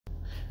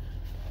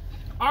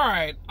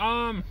Alright,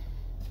 I'm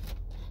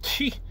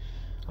not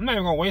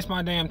even gonna waste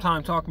my damn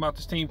time talking about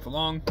this team for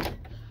long.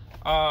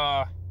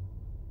 I'm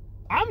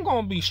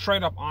gonna be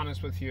straight up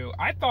honest with you.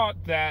 I thought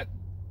that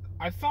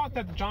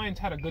the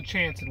Giants had a good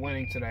chance at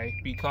winning today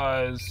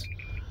because,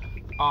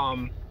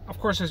 of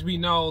course, as we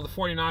know, the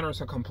 49ers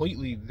are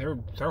completely,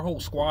 their whole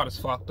squad is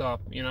fucked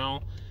up, you know?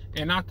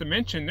 And not to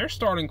mention, their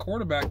starting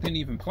quarterback didn't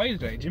even play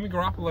today. Jimmy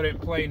Garoppolo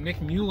didn't play.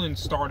 Nick Mullen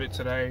started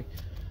today.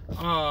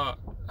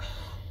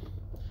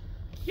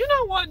 You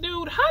know what,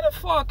 dude? How the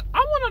fuck? I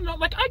want to know.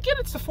 Like, I get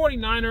it's the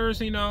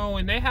 49ers, you know,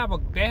 and they have a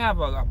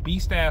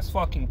beast-ass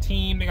fucking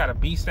team. They got a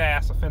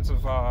beast-ass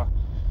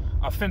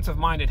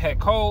offensive-minded head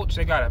coach.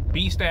 They got a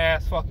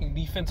beast-ass fucking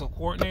defensive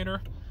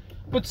coordinator.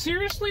 But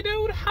seriously,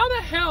 dude, how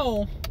the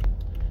hell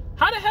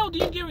do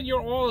you give it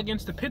your all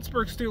against the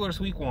Pittsburgh Steelers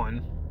week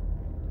 1?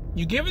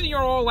 You give it your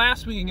all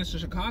last week against the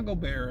Chicago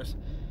Bears.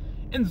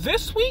 And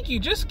this week, you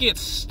just get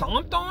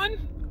stomped on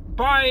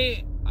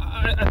by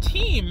a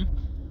team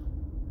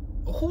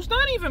who's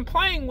not even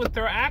playing with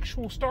their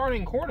actual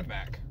starting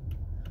quarterback.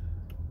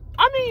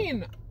 I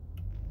mean,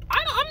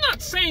 I'm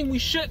not saying we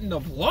shouldn't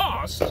have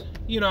lost,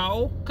 you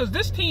know, because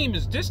this team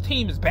is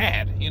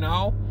bad, you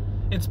know.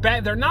 It's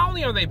bad. They're not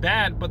only are they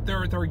bad, but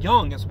they're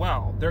young as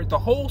well. The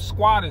whole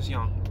squad is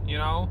young, you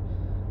know.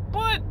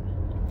 But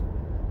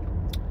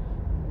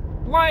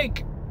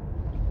like,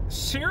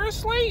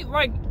 seriously,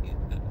 like,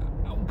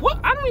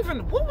 what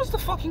was the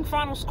fucking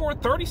final score?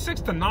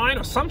 36-9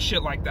 or some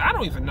shit like that. I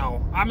don't even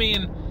know. I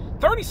mean,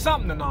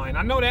 30-something to 9.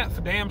 I know that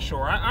for damn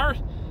sure. I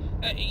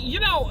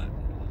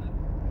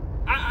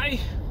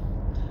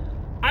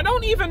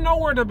don't even know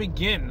where to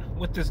begin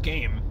with this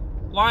game.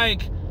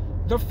 Like,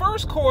 the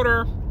first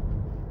quarter,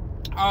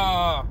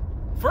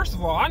 first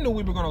of all, I knew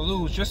we were going to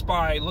lose just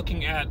by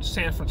looking at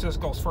San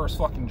Francisco's first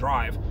fucking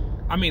drive.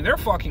 I mean, their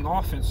fucking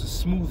offense is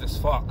smooth as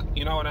fuck.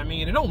 You know what I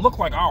mean? It don't look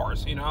like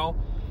ours, you know?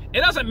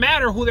 It doesn't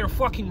matter who their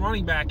fucking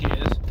running back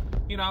is.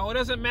 You know, it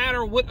doesn't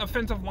matter what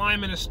offensive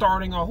lineman is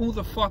starting or who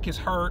the fuck is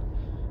hurt.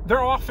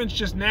 Their offense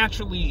just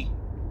naturally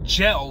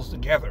gels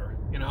together,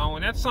 you know?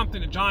 And that's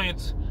something the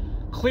Giants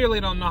clearly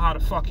don't know how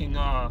to fucking,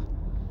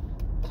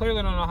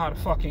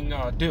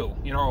 do,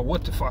 you know, or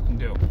what to fucking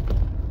do.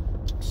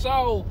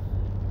 So,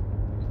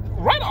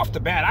 right off the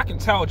bat, I can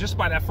tell just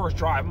by that first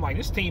drive, I'm like,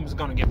 this team is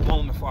going to get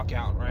blown the fuck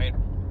out, right?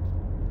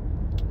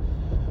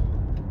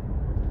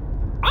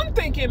 I'm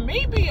thinking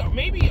maybe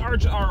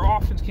our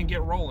offense can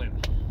get rolling.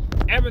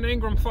 Evan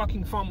Ingram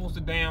fucking fumbles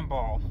the damn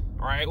ball,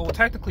 all right? Well,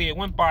 technically, it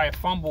went by a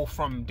fumble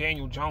from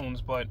Daniel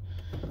Jones, but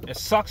it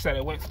sucks that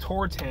it went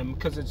towards him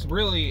because it's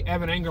really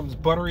Evan Ingram's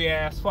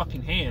buttery-ass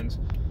fucking hands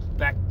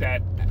that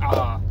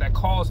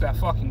caused that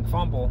fucking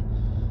fumble.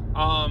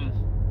 I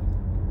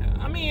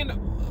mean,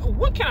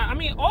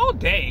 all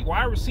day,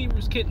 wide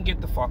receivers couldn't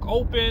get the fuck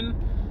open.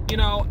 You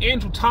know,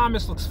 Andrew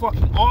Thomas looks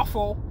fucking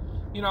awful.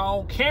 You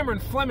know, Cameron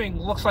Fleming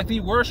looks like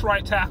the worst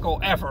right tackle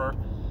ever.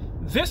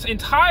 This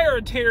entire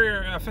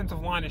interior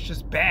offensive line is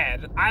just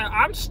bad.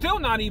 I'm still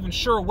not even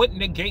sure what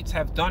Nick Gates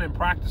have done in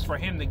practice for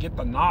him to get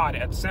the nod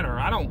at center.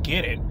 I don't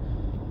get it.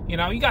 You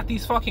know, you got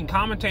these fucking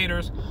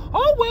commentators.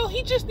 Oh, well,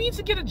 he just needs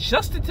to get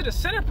adjusted to the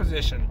center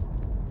position.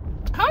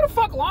 How the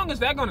fuck long is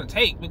that going to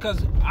take?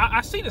 Because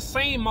I see the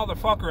same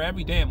motherfucker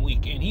every damn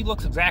week, and he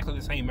looks exactly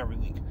the same every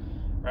week,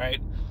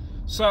 right?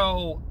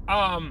 So,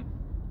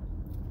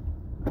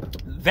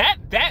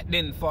 that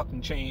didn't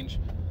fucking change.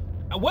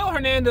 Will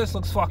Hernandez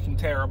looks fucking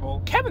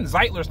terrible. Kevin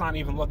Zeitler's not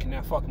even looking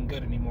that fucking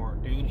good anymore,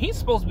 dude. He's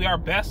supposed to be our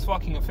best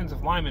fucking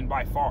offensive lineman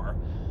by far.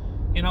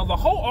 You know, the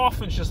whole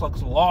offense just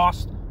looks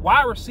lost.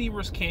 Wide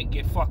receivers can't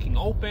get fucking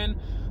open.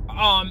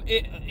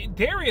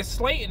 Darius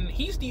Slayton,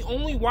 he's the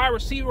only wide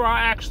receiver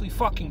I actually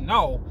fucking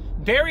know.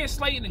 Darius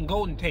Slayton and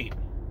Golden Tate.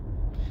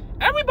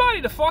 Everybody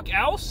the fuck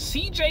else,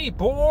 CJ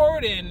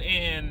Board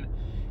and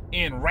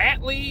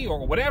Ratley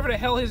or whatever the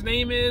hell his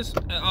name is,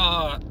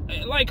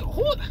 like,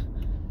 who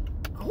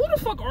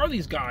the fuck are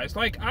these guys?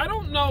 Like, I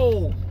don't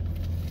know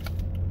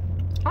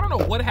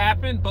what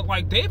happened, but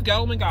like Dave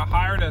Gettleman got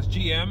hired as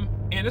GM,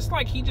 and it's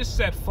like he just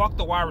said fuck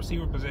the wide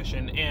receiver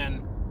position.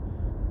 And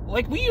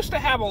like, we used to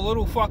have a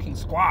little fucking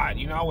squad,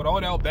 you know, with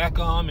Odell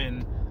Beckham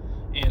and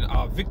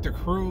Victor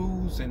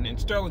Cruz and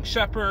Sterling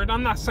Shepard.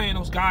 I'm not saying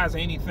those guys are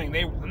anything.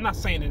 I'm not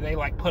saying that they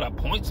like put up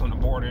points on the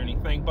board or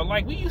anything, but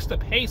like, we used to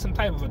pay some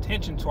type of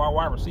attention to our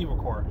wide receiver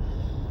core.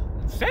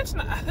 That's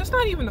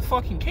not even the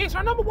fucking case.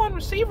 Our number one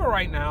receiver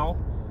right now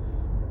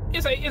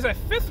is a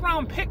 5th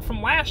round pick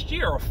from last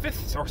year, or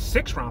 5th or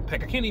 6th round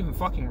pick. I can't even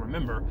fucking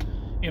remember.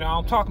 You know,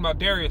 I'm talking about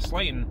Darius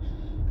Slayton.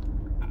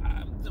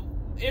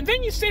 And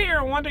then you sit here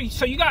and wonder.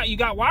 So you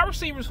got wide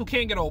receivers who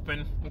can't get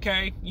open.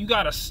 Okay, you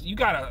got a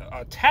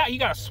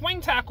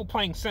swing tackle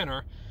playing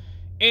center,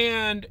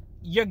 and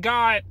you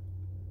got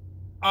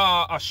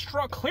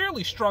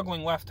clearly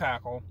struggling left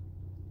tackle.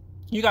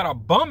 You got a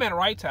bum at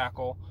right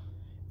tackle.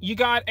 You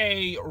got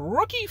a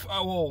rookie,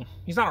 well,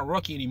 he's not a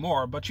rookie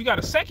anymore, but you got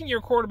a second-year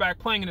quarterback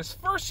playing in his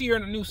first year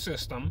in a new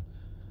system,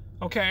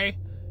 okay?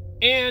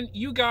 And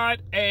you got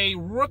a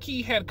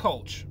rookie head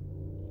coach.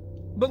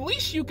 But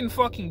least you can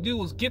fucking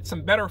do is get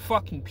some better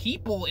fucking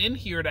people in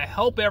here to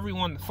help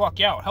everyone the fuck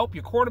out. Help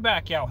your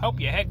quarterback out. Help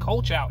your head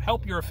coach out.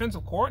 Help your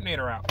offensive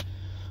coordinator out.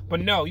 But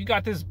no, you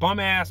got this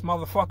bum-ass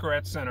motherfucker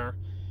at center.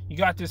 You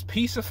got this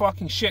piece of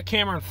fucking shit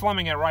Cameron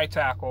Fleming at right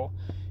tackle.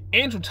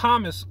 Andrew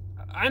Thomas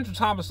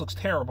looks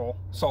terrible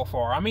so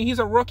far. I mean, he's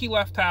a rookie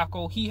left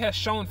tackle. He has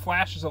shown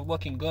flashes of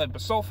looking good,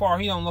 but so far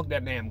he don't look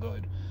that damn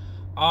good.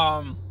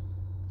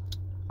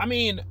 I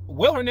mean,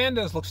 Will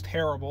Hernandez looks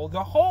terrible.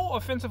 The whole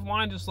offensive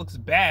line just looks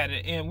bad,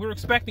 and we're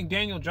expecting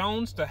Daniel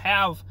Jones to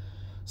have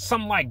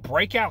some, like,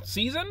 breakout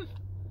season?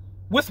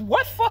 With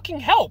what fucking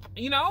help?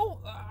 You know,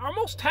 our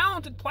most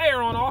talented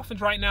player on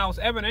offense right now is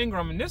Evan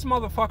Ingram, and this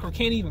motherfucker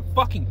can't even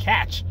fucking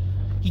catch.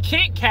 He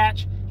can't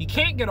catch. He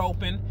can't get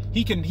open.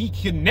 He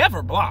can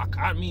never block.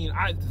 I mean,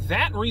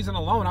 that reason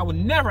alone, I would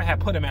never have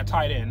put him at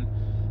tight end.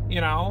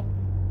 You know,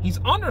 he's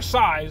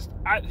undersized.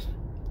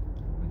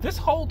 This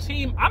whole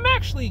team, I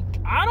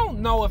don't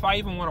know if I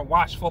even want to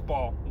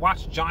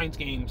watch Giants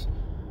games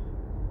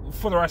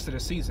for the rest of the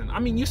season. I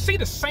mean, you see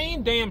the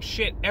same damn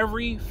shit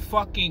every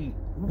fucking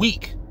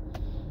week.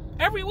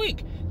 Every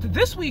week.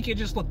 This week, it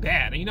just looked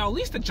bad. You know, at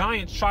least the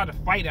Giants tried to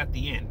fight at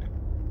the end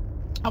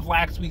of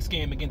last week's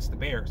game against the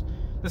Bears.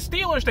 The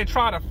Steelers, they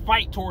try to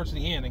fight towards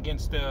the end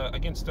against the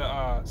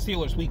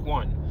Steelers week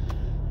 1.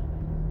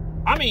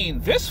 I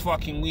mean, this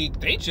fucking week,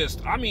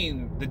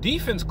 the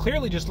defense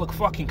clearly just looked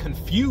fucking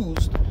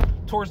confused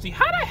towards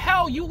how the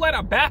hell you let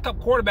a backup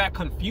quarterback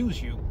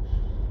confuse you?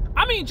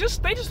 I mean,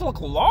 they just look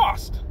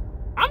lost.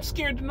 I'm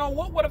scared to know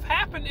what would have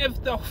happened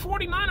if the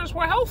 49ers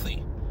were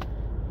healthy.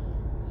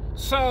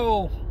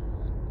 So,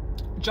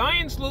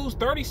 Giants lose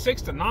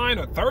 36-9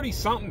 or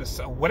 30-something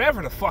to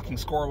whatever the fucking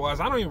score was.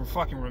 I don't even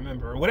fucking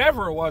remember.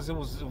 Whatever it was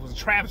a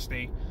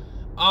travesty.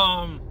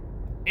 And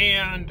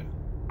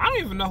I don't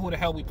even know who the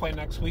hell we play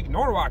next week,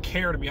 nor do I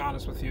care, to be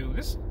honest with you.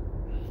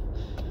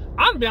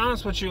 I'm gonna be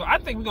honest with you, I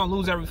think we're gonna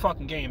lose every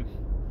fucking game.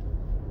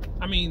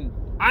 I mean,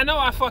 I know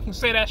I fucking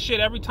say that shit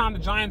every time the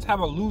Giants have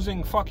a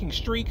losing fucking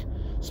streak,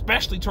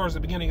 especially towards the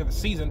beginning of the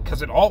season,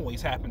 because it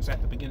always happens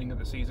at the beginning of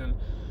the season.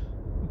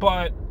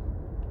 But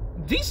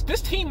this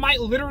team might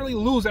literally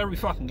lose every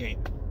fucking game.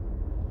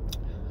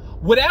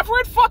 Whatever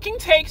it fucking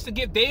takes to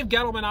get Dave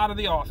Gettleman out of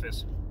the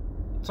office.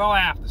 That's all I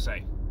have to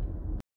say.